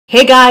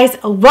Hey guys,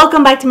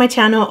 welcome back to my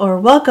channel, or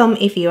welcome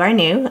if you are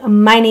new.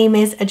 My name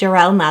is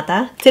GEREL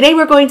MATTA. Today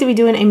we're going to be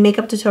doing a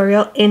makeup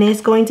tutorial and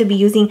it's going to be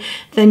using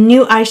the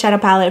new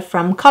eyeshadow palette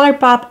from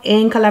ColourPop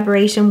in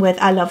collaboration with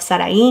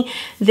ILUVSARAHI.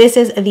 This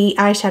is the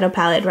eyeshadow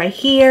palette right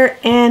here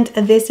and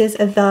this is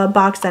the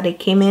box that it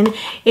came in.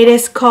 It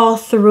is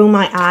called Through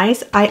My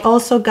Eyes. I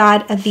also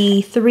got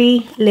the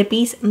 3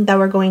 lippies that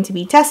we're going to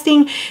be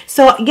testing.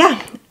 So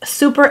yeah,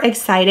 super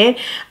excited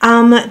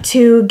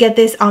to get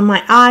this on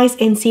my eyes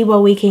and see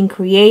what we can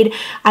create.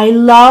 I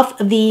love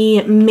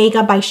the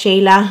Makeup by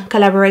Shayla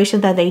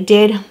collaboration that they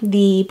did,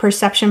 the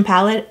Perception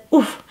palette.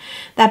 Oof,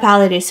 that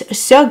palette is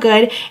so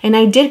good, and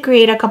I did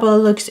create a couple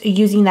of looks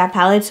using that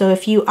palette. So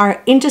if you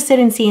are interested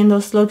in seeing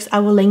those looks, I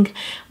will link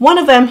one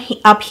of them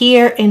up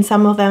here and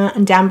some of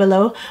them down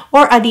below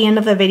or at the end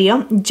of the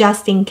video,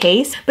 just in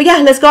case. But yeah,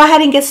 let's go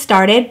ahead and get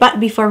started. But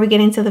before we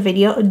get into the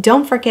video,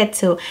 don't forget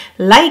to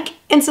like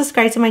and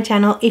subscribe to my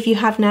channel if you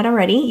have not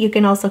already. You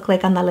can also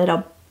click on the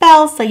little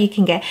bell so you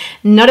can get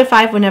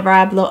notified whenever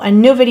I upload a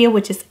new video,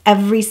 which is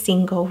every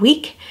single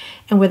week.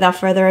 And without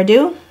further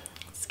ado,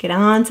 let's get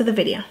on to the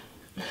video.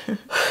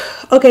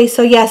 Okay,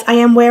 so yes, I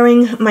am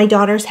wearing my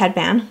daughter's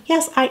headband.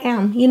 Yes, I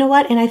am. You know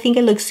what? And I think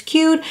it looks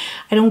cute.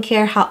 I don't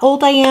care how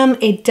old I am.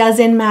 It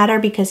doesn't matter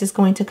because it's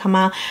going to come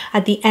out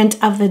at the end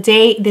of the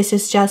day. This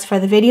is just for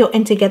the video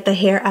and to get the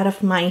hair out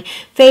of my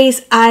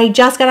face. I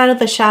just got out of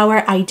the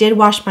shower. I did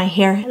wash my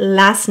hair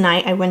last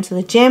night. I went to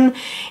the gym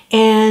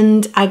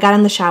and I got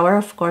in the shower,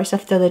 of course,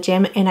 after the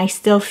gym, and I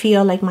still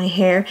feel like my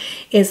hair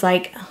is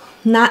like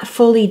not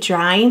fully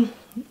dry.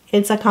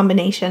 It's a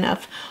combination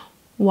of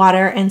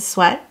water and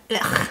sweat.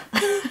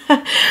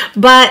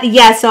 But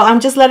yeah, so I'm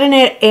just letting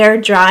it air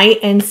dry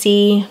and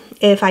see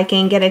if I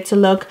can get it to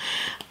look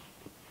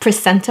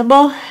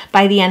presentable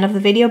by the end of the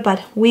video,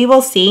 but we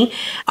will see.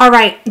 All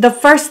right, the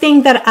first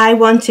thing that I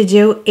want to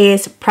do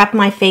is prep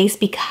my face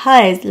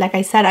because, like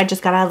I said, I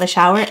just got out of the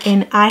shower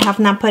and I have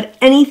not put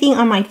anything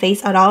on my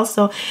face at all.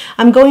 So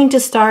I'm going to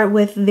start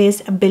with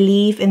this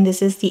Believe, and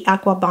this is the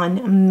Aqua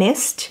Bond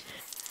Mist.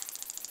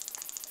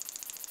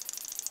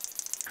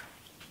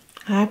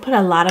 I put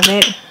a lot of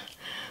it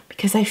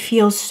because I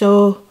feel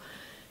so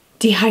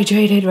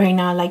dehydrated right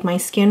now. Like my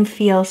skin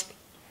feels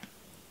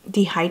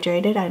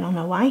dehydrated. I don't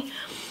know why.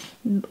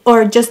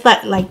 Or just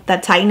that, like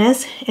that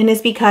tightness. And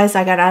it's because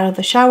I got out of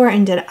the shower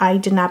and I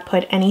did not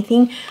put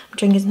anything. I'm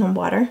drinking some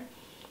water.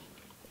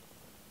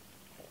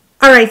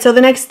 Alright, so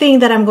the next thing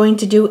that I'm going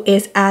to do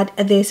is add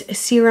this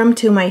serum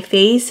to my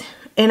face.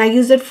 And I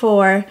use it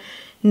for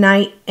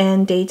night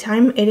and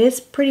daytime. It is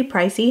pretty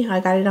pricey. I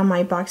got it on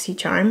my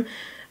BoxyCharm.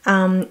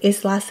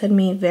 It's lasted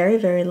me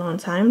very long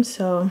time,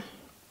 so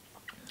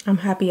I'm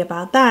happy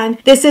about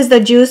that. This is the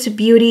Juice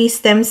Beauty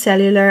Stem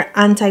Cellular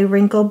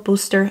Anti-Wrinkle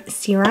Booster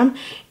Serum,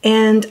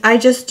 and I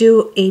just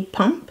do a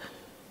pump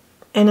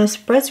and it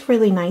spreads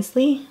really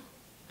nicely.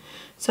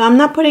 So I'm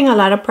not putting a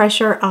lot of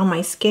pressure on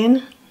my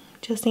skin,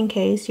 just in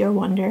case you're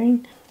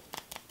wondering.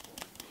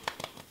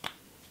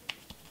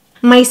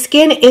 My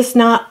skin is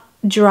not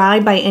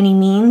dry by any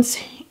means.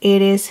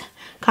 It is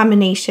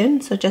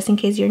combination, so just in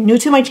case you're new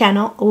to my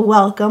channel,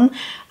 welcome.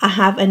 I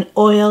have an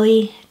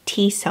oily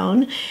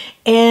T-zone,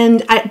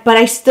 and but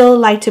I still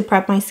like to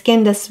prep my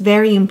skin. That's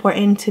very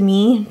important to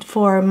me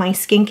for my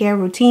skincare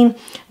routine,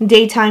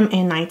 daytime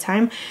and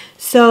nighttime.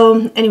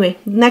 So anyway,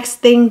 next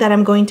thing that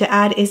I'm going to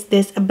add is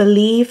this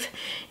Believe,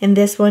 and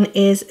this one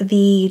is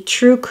the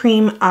True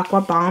Cream Aqua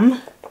Bomb,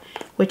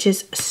 which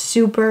is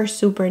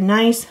super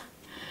nice.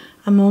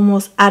 I'm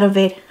almost out of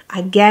it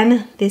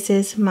again. This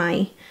is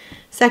my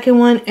second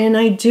one, and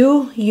I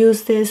do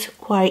use this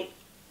quite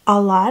a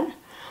lot.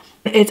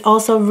 It's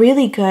also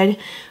really good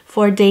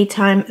for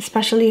daytime,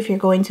 especially if you're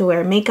going to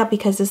wear makeup,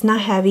 because it's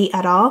not heavy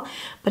at all,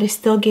 but it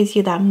still gives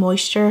you that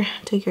moisture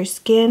to your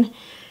skin.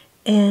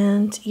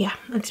 And yeah,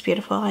 it's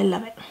beautiful. I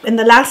love it. And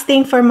the last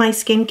thing for my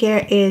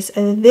skincare is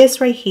this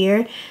right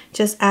here.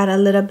 Just add a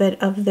little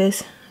bit of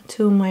this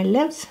to my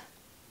lips.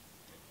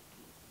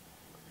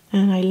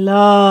 And I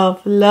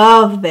love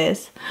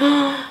this.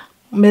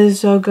 This is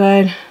so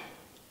good.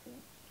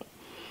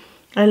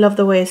 I love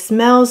the way it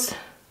smells.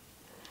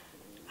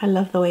 I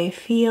love the way it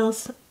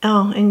feels.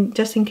 Oh, and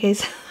just in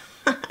case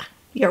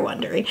you're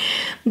wondering,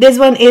 this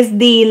one is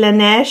the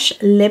Laneige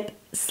Lip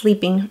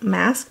Sleeping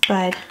Mask,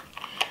 but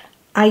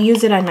I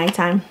use it at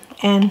nighttime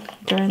and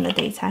during the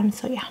daytime,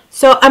 so yeah.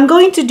 So I'm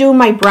going to do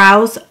my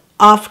brows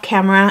off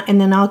camera, and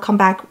then I'll come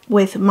back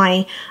with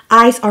my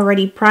eyes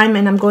already primed,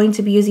 and I'm going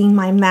to be using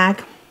my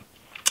MAC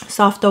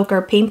Soft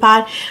Ochre paint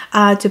pot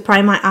to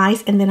prime my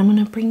eyes, and then I'm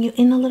going to bring you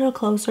in a little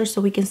closer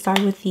so we can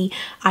start with the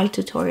eye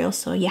tutorial.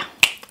 So yeah,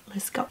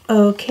 let's go.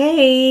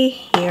 Okay,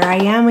 here I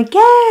am again.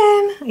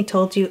 I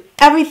told you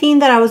everything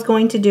that I was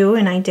going to do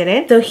and I did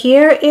it. So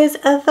here is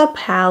the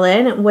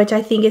palette, which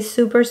I think is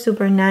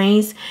super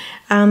nice.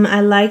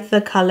 I like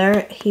the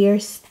color.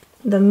 Here's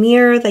the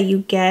mirror that you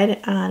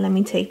get. Let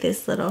me take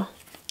this little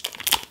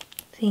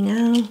thing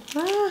out.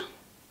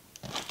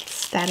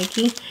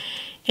 Staticky.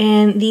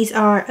 And these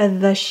are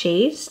the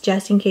shades,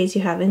 just in case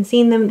you haven't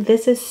seen them.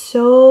 This is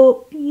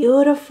so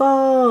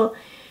beautiful.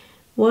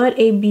 What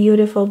a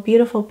beautiful,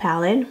 beautiful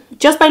palette.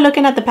 Just by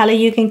looking at the palette,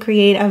 you can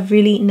create a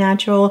really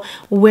natural,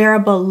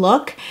 wearable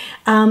look.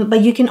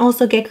 But you can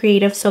also get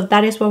creative. So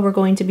that is what we're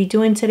going to be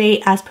doing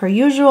today, as per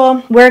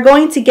usual. We're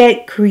going to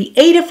get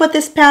creative with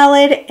this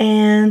palette.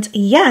 And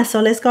yeah,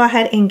 so let's go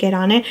ahead and get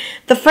on it.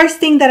 The first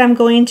thing that I'm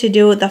going to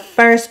do, the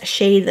first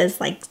shade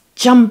that's like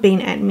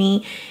jumping at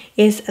me,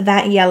 is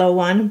that yellow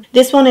one.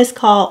 This one is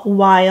called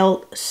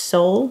Wild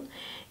Soul.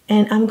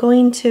 And I'm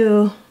going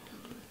to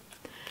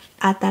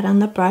add that on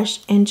the brush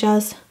and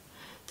just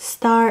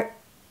start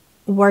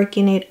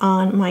working it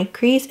on my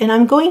crease. And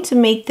I'm going to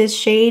make this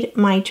shade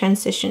my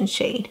transition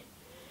shade.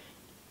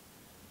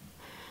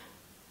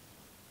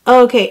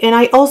 Okay, and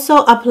I also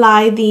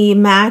apply the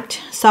MAC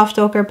Soft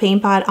Ochre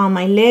Paint Pot on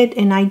my lid,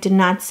 and I did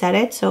not set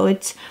it, so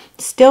it's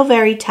still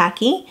very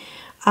tacky.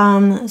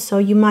 So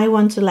you might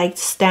want to like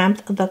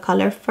stamp the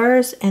color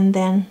first and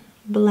then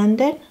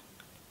blend it.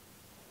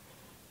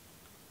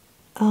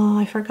 Oh,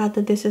 I forgot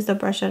that this is the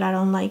brush that I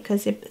don't like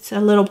because it's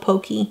a little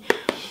pokey.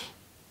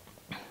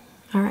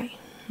 All right,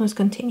 let's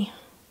continue.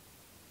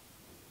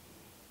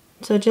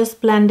 So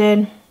just blend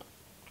it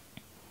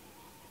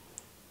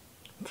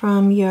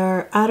from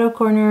your outer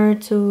corner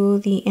to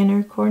the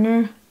inner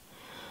corner,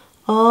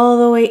 all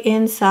the way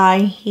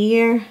inside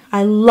here.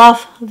 I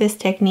love this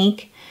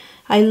technique.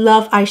 I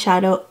love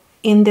eyeshadow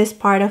in this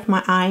part of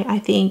my eye. I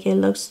think it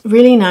looks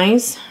really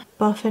nice.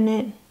 Buffing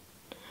it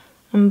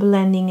and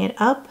blending it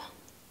up.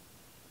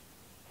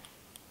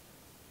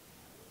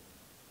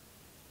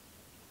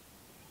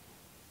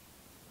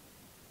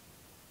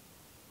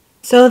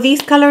 So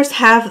these colors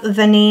have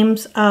the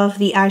names of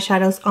the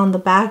eyeshadows on the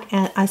back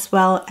as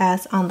well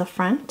as on the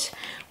front,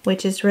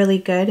 which is really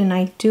good. And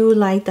I do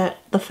like that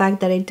the fact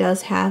that it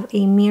does have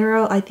a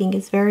mirror. I think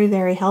it's very,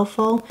 very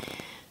helpful.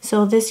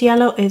 So this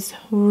yellow is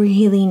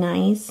really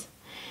nice.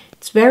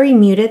 It's very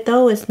muted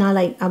though. It's not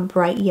like a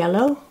bright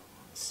yellow.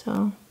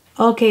 So,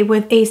 okay,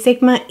 with a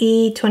Sigma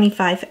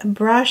E25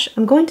 brush,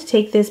 I'm going to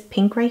take this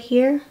pink right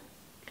here.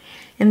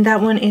 And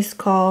that one is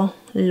called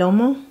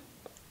Lomo.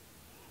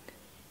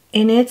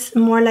 And it's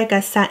more like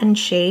a satin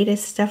shade.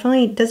 It's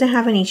definitely doesn't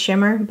have any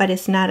shimmer, but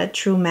it's not a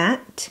true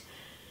matte.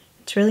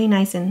 It's really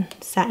nice and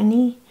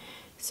satiny.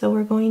 So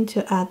we're going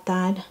to add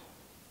that.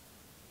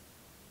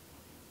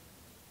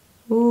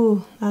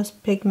 Ooh, that's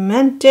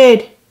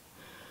pigmented.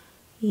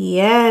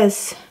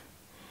 Yes.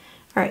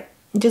 All right,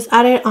 just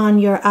add it on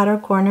your outer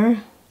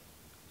corner.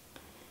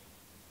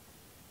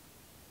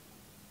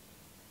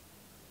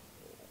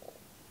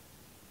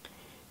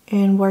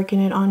 And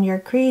working it on your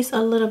crease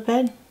a little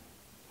bit.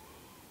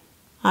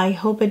 I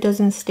hope it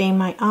doesn't stain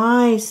my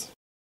eyes.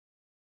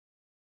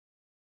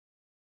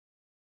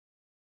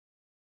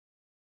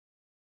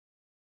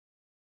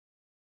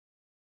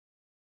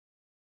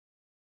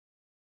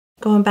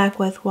 Going back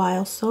with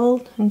Wild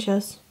Soul and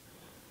just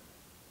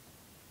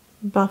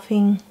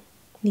buffing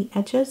the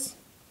edges.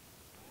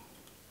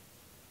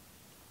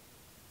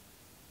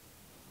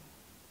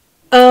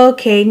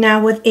 Okay,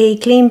 now with a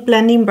clean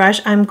blending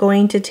brush, I'm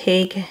going to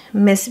take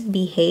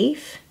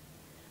Misbehave,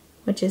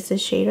 which is the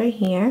shade right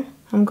here.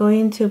 I'm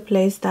going to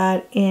place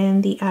that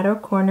in the outer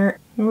corner,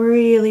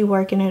 really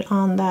working it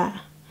on that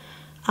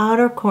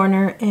outer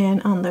corner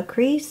and on the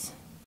crease.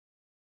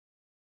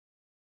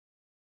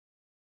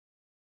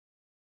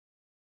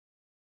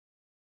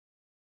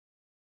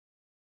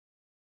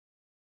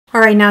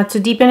 All right, now to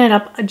deepen it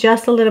up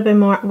just a little bit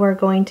more, we're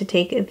going to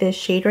take this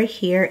shade right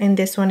here, and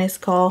this one is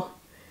called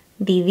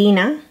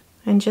Divina,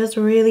 and just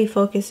really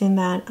focusing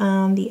that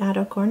on the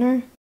outer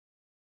corner.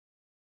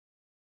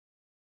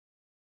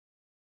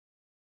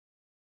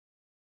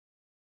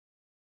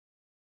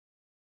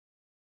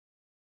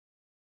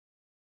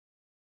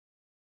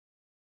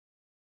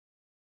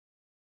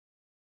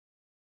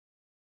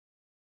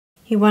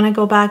 You want to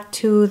go back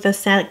to the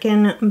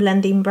second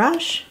blending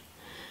brush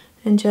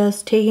and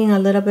just taking a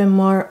little bit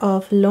more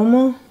of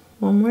Lomo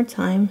one more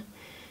time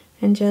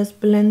and just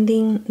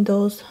blending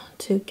those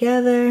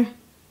together,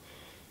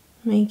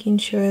 making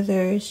sure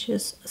they're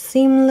just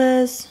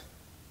seamless.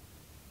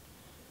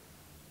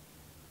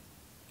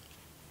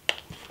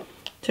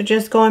 So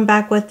just going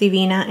back with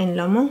Divina and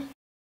Lomo.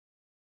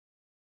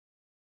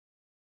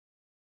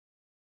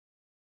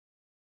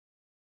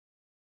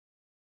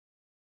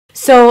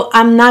 So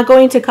I'm not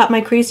going to cut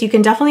my crease. You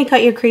can definitely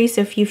cut your crease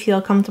if you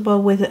feel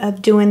comfortable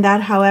with doing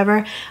that.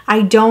 However,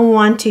 I don't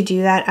want to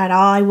do that at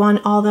all. I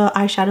want all the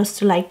eyeshadows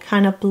to like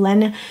kind of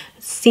blend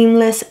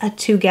seamless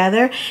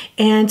together.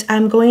 And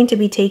I'm going to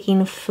be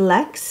taking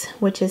Flex,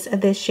 which is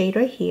this shade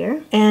right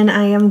here. And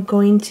I am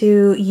going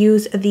to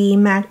use the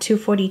MAC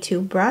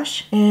 242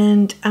 brush.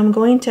 And I'm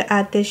going to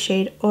add this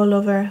shade all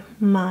over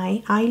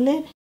my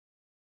eyelid.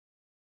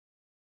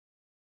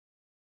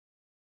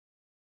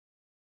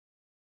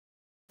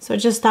 So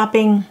just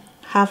stopping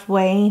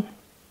halfway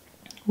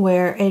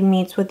where it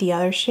meets with the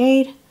other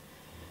shade.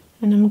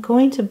 And I'm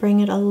going to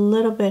bring it a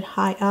little bit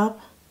high up.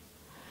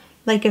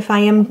 Like if I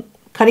am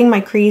cutting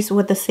my crease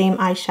with the same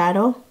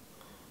eyeshadow.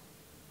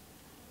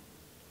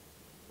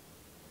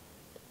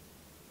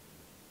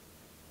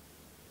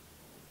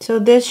 So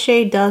this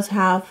shade does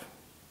have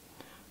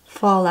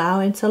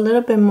fallout. It's a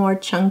little bit more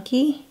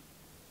chunky,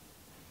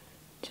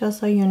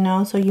 just so you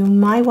know. So you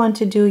might want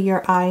to do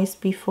your eyes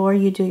before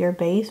you do your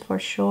base for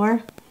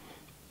sure.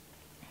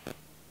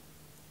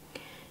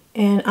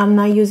 And I'm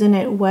not using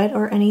it wet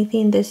or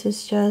anything. This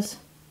is just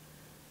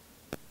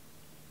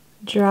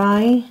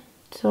dry.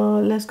 So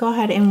let's go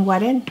ahead and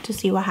wet it to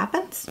see what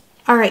happens.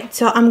 All right,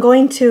 so I'm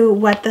going to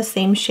wet the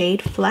same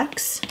shade,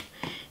 Flex,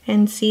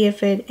 and see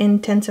if it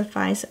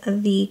intensifies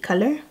the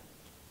color.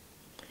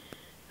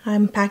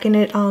 I'm packing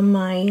it on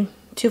my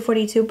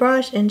 242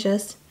 brush and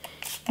just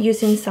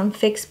using some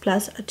Fix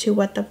Plus to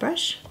wet the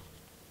brush.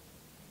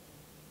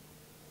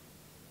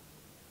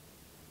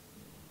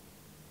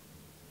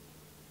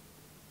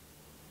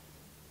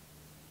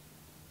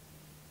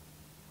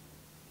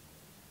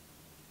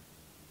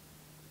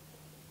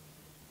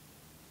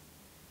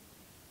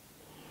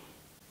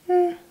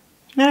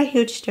 Not a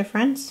huge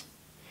difference.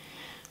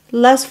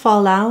 Less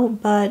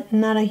fallout, but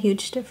not a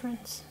huge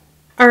difference.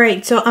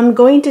 Alright, so I'm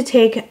going to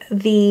take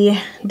the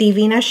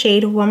Divina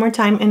shade one more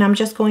time and I'm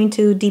just going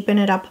to deepen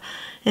it up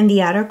in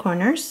the outer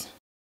corners.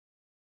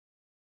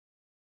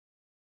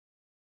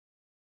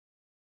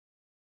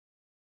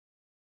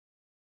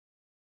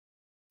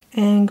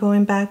 And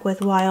going back with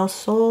Wild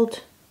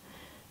Salt,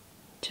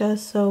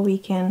 just so we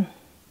can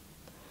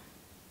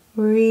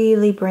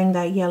really bring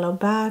that yellow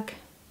back.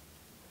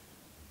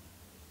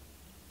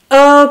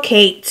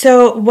 Okay,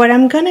 so what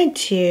I'm gonna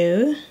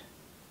do,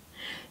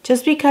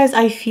 just because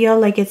I feel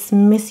like it's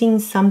missing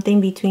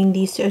something between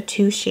these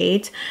two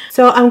shades,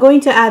 so I'm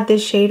going to add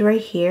this shade right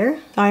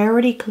here. So I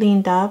already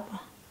cleaned up,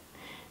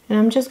 and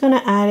I'm just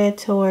gonna add it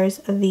towards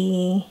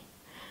the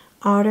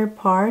outer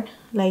part,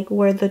 like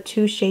where the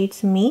two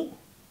shades meet.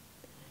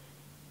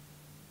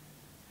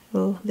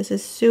 Oh, this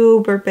is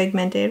super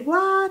pigmented.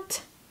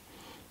 What?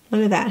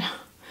 Look at that.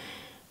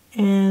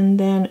 And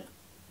then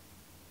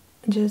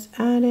just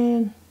add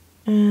it.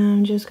 And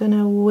I'm just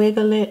gonna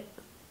wiggle it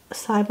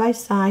side by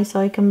side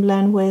so I can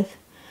blend with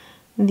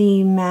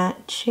the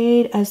matte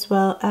shade as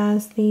well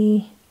as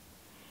the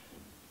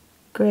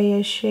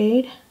grayish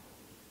shade.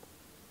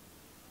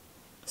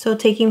 So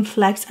taking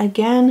Flex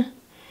again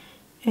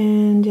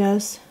and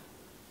just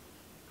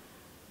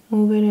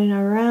moving it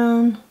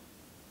around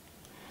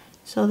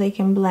so they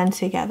can blend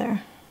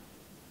together.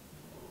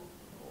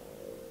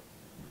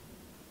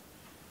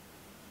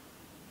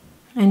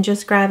 And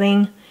just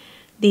grabbing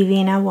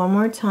Divina one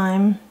more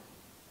time,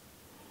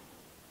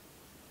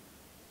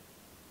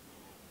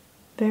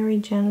 very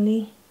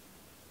gently.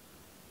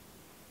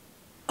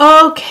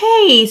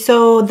 Okay,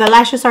 so the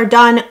lashes are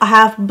done. I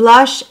have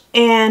blush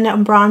and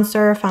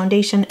bronzer,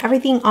 foundation,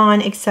 everything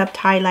on except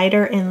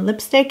highlighter and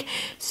lipstick.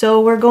 So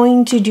we're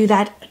going to do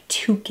that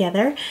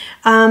together.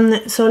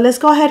 So let's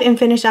go ahead and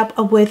finish up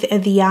with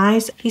the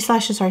eyes. These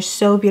lashes are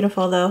so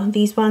beautiful though.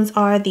 These ones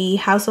are the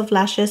House of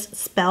Lashes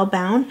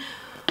Spellbound.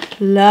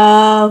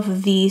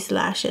 Love these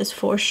lashes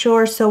for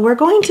sure. So we're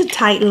going to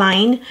tight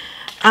line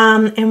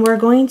and we're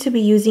going to be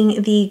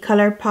using the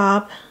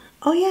ColourPop.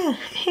 Oh yeah,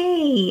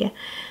 hey,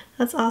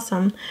 that's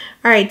awesome.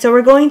 All right, so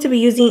we're going to be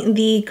using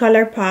the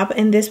ColourPop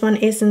and this one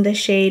is in the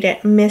shade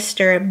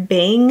Mr.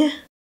 Bing.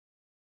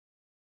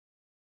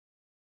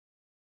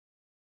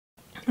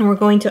 And we're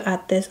going to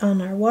add this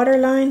on our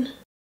waterline.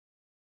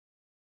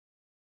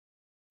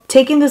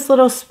 Taking this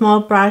little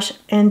small brush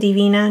and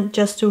Divina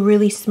just to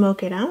really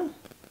smoke it out.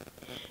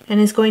 And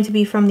it's going to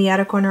be from the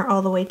outer corner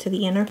all the way to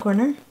the inner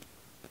corner.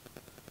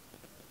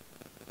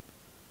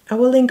 I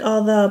will link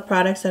all the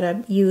products that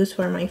I've used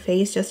for my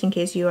face just in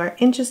case you are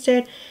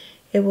interested.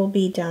 It will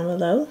be down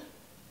below.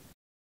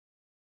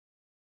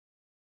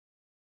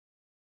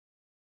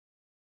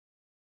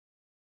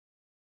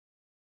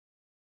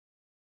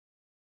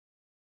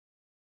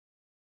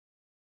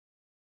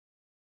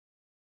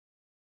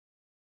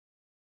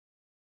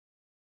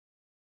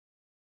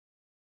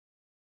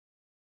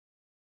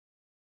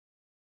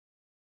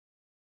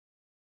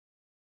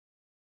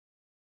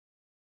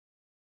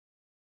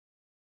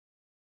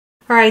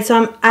 Alright, so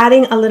I'm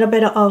adding a little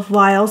bit of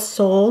Wild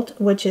Salt,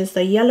 which is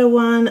the yellow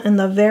one, and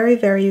the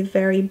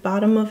very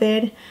bottom of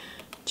it,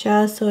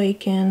 just so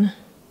it can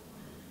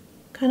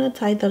kind of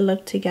tie the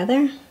look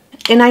together.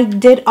 And I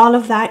did all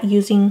of that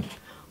using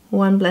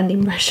one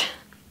blending brush.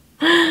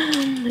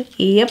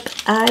 Yep,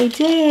 I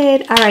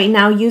did. Alright,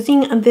 now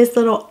using this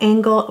little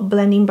angle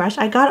blending brush.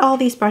 I got all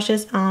these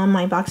brushes on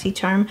my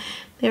BoxyCharm.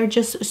 They're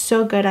just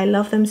so good. I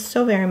love them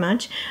so very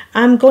much.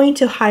 I'm going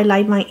to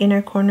highlight my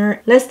inner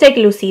corner. Let's take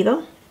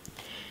Lucido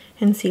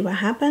and see what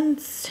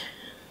happens.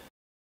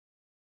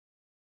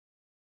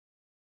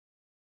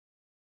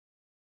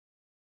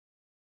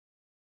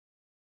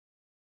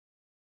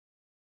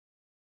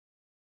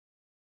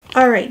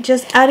 Alright,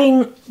 just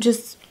adding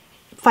just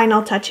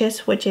final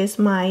touches, which is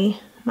my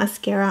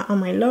mascara on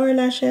my lower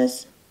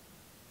lashes.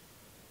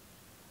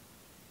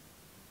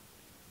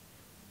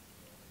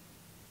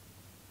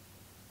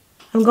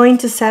 I'm going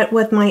to set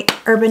with my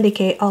Urban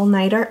Decay All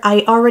Nighter.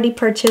 I already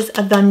purchased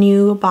the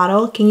new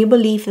bottle. Can you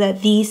believe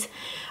that these,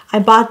 I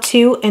bought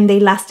two and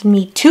they lasted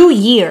me 2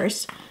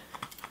 years.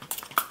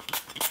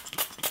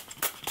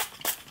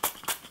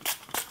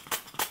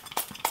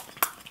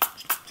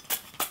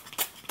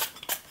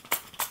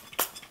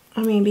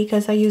 I mean,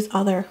 because I use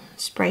other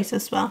sprays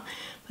as well.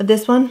 But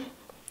this one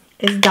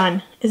is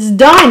done. It's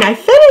done! I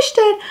finished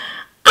it!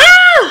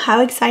 Ah!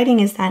 How exciting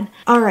is that?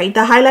 Alright,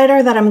 the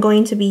highlighter that I'm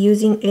going to be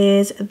using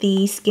is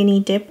the Skinny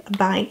Dip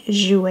by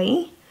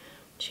Jouer.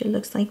 It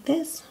looks like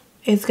this.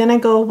 It's gonna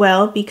go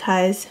well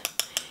because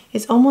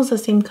it's almost the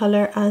same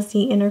color as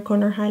the inner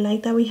corner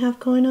highlight that we have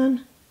going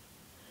on.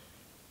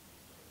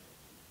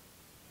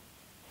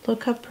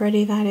 Look how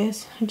pretty that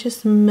is. It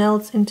just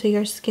melts into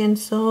your skin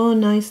so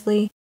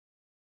nicely.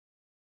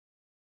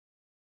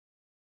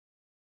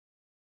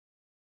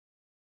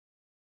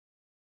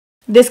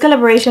 This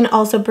collaboration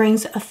also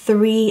brings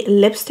 3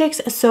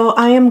 lipsticks, so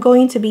I am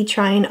going to be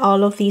trying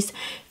all of these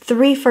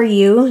 3 for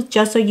you,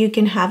 just so you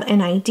can have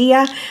an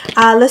idea.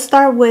 Let's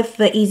start with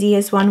the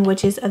easiest one,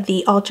 which is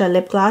the Ultra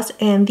Lip Gloss,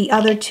 and the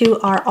other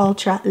 2 are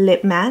Ultra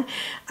Lip Matte.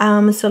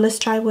 So let's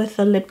try with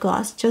the lip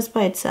gloss just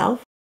by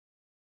itself.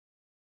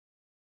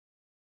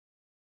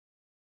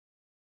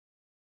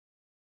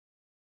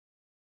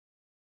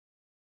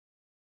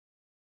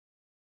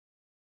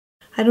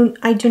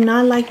 I do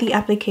not like the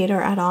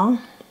applicator at all.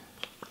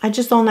 I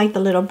just don't like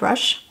the little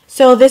brush.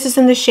 So this is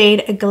in the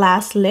shade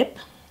Glass Lip.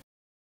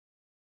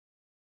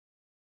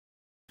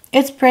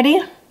 It's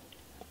pretty,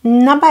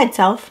 not by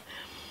itself.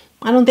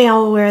 I don't think I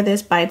will wear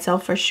this by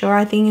itself for sure.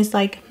 I think it's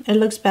like, it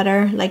looks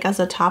better like as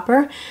a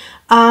topper.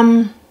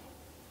 It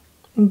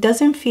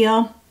does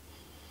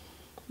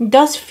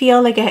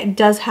feel like it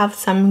does have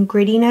some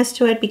grittiness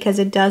to it because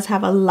it does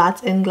have a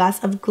lot and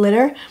glass of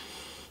glitter,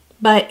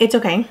 but it's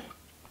okay.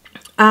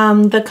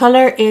 The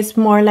color is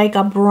more like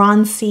a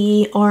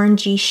bronzy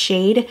orangey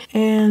shade,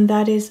 and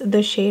that is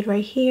the shade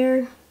right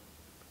here.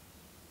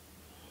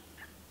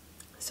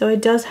 So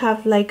it does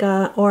have like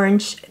a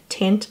orange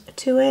tint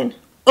to it.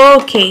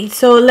 Okay,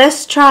 so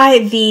let's try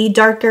the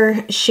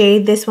darker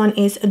shade. This one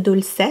is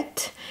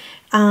Dulcet,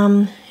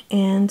 and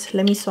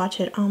let me swatch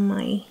it on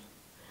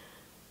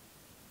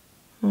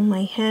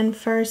my hand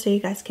first so you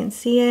guys can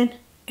see it.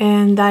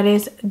 And that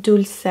is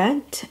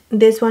Dulcet.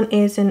 This one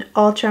is an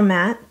ultra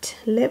matte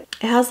lip.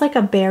 It has like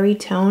a berry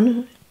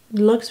tone. It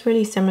looks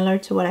really similar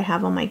to what I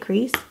have on my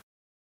crease.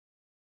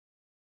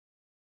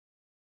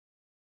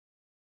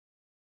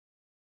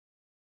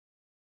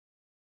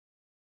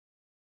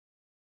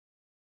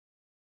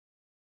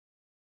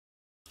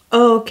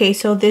 Okay,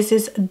 so this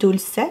is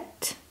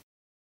Dulcet.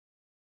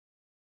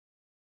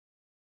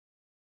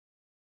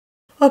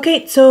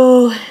 Okay,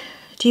 so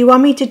do you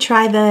want me to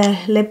try the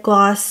lip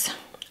gloss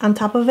on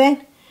top of it?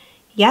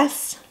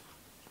 Yes?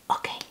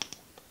 Okay,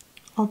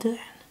 I'll do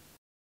that.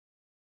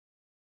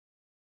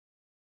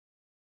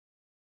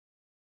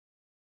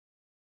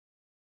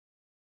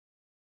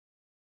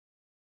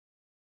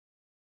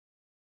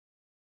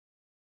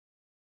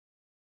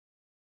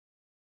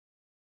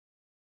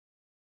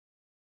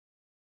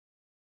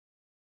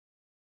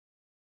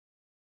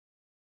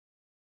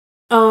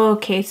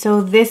 Okay, so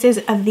this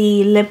is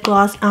the lip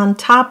gloss on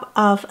top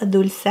of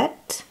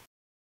Dulcet.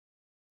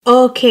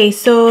 Okay,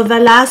 so the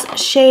last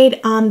shade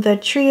on the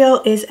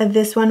trio is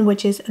this one,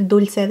 which is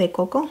Dulce de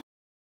Coco.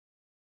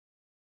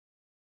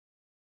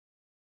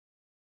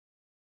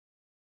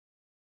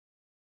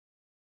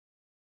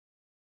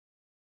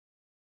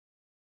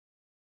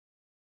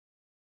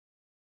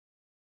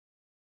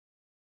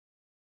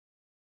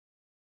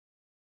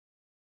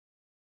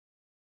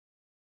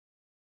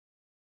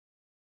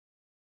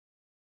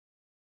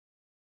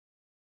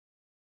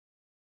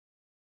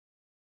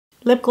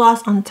 Lip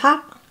gloss on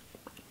top.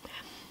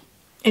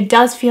 It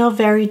does feel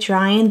very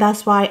dry, and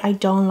that's why I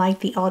don't like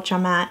the Ultra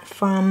Matte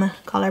from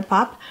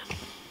ColourPop.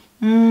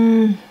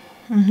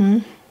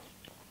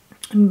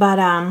 But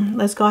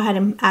let's go ahead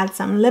and add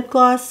some lip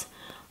gloss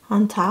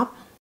on top.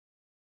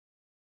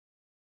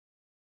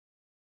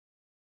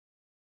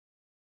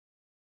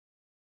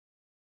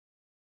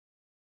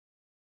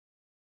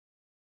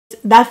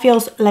 That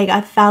feels like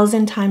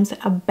 1,000 times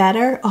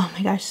better. Oh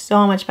my gosh,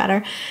 so much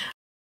better.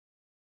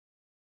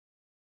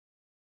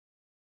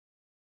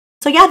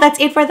 So yeah, that's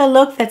it for the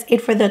look. That's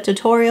it for the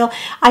tutorial.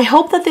 I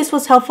hope that this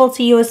was helpful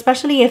to you,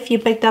 especially if you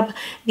picked up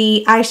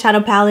the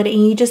eyeshadow palette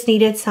and you just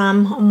needed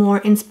some more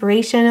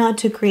inspiration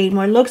to create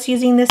more looks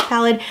using this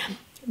palette.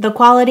 The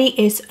quality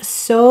is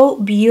so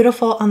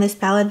beautiful on this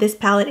palette. This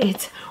palette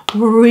is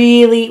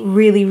really,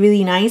 really,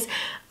 really nice.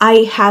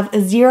 I have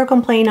zero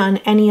complaint on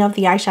any of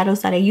the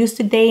eyeshadows that I used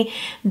today.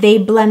 They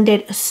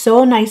blended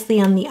so nicely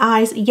on the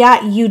eyes.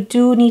 Yeah, you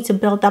do need to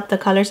build up the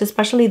colors,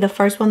 especially the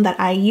first one that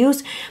I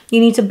used.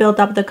 You need to build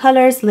up the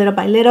colors little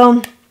by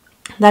little.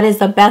 That is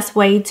the best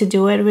way to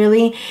do it,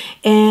 really.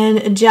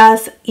 And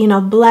just, you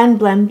know, blend,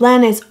 blend,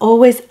 blend. It's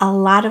always a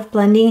lot of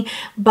blending,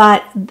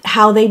 but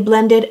how they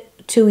blended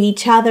to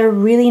each other,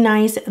 really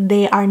nice.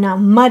 They are not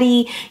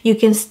muddy. You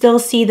can still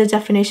see the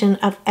definition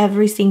of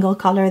every single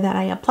color that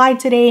I applied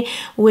today,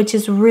 which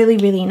is really,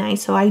 really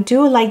nice. So I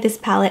do like this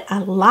palette a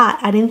lot.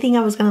 I didn't think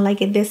I was gonna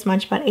like it this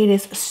much, but it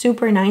is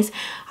super nice.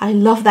 I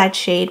love that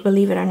shade,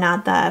 believe it or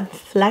not, the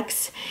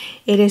Flex.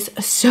 It is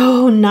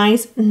so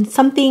nice and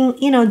something,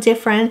 you know,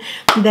 different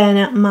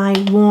than my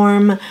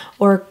warm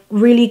or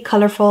really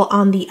colorful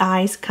on the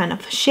eyes kind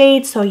of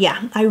shade. So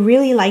yeah, I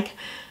really like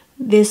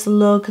this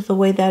look, the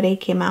way that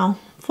it came out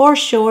for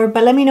sure.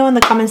 But let me know in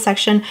the comment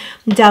section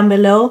down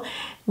below,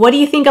 what do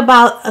you think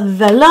about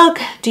the look?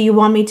 Do you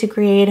want me to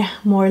create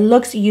more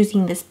looks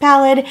using this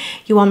palette?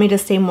 You want me to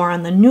stay more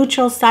on the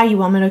neutral side? You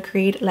want me to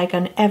create like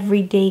an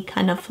everyday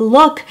kind of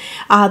look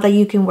that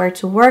you can wear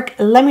to work?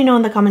 Let me know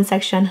in the comment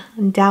section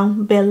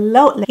down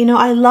below. You know,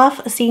 I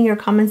love seeing your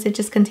comments. It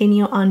just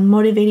continue on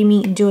motivating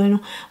me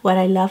doing what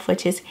I love,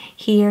 which is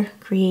here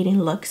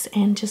creating looks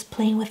and just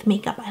playing with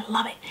makeup. I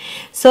love it.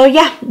 So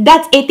yeah,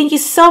 that's it. Thank you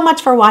so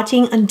much for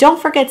watching, and don't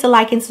forget to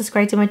like and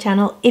subscribe to my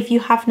channel if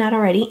you have not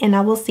already, and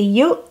I will see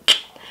you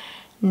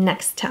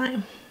next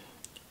time.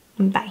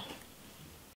 Bye.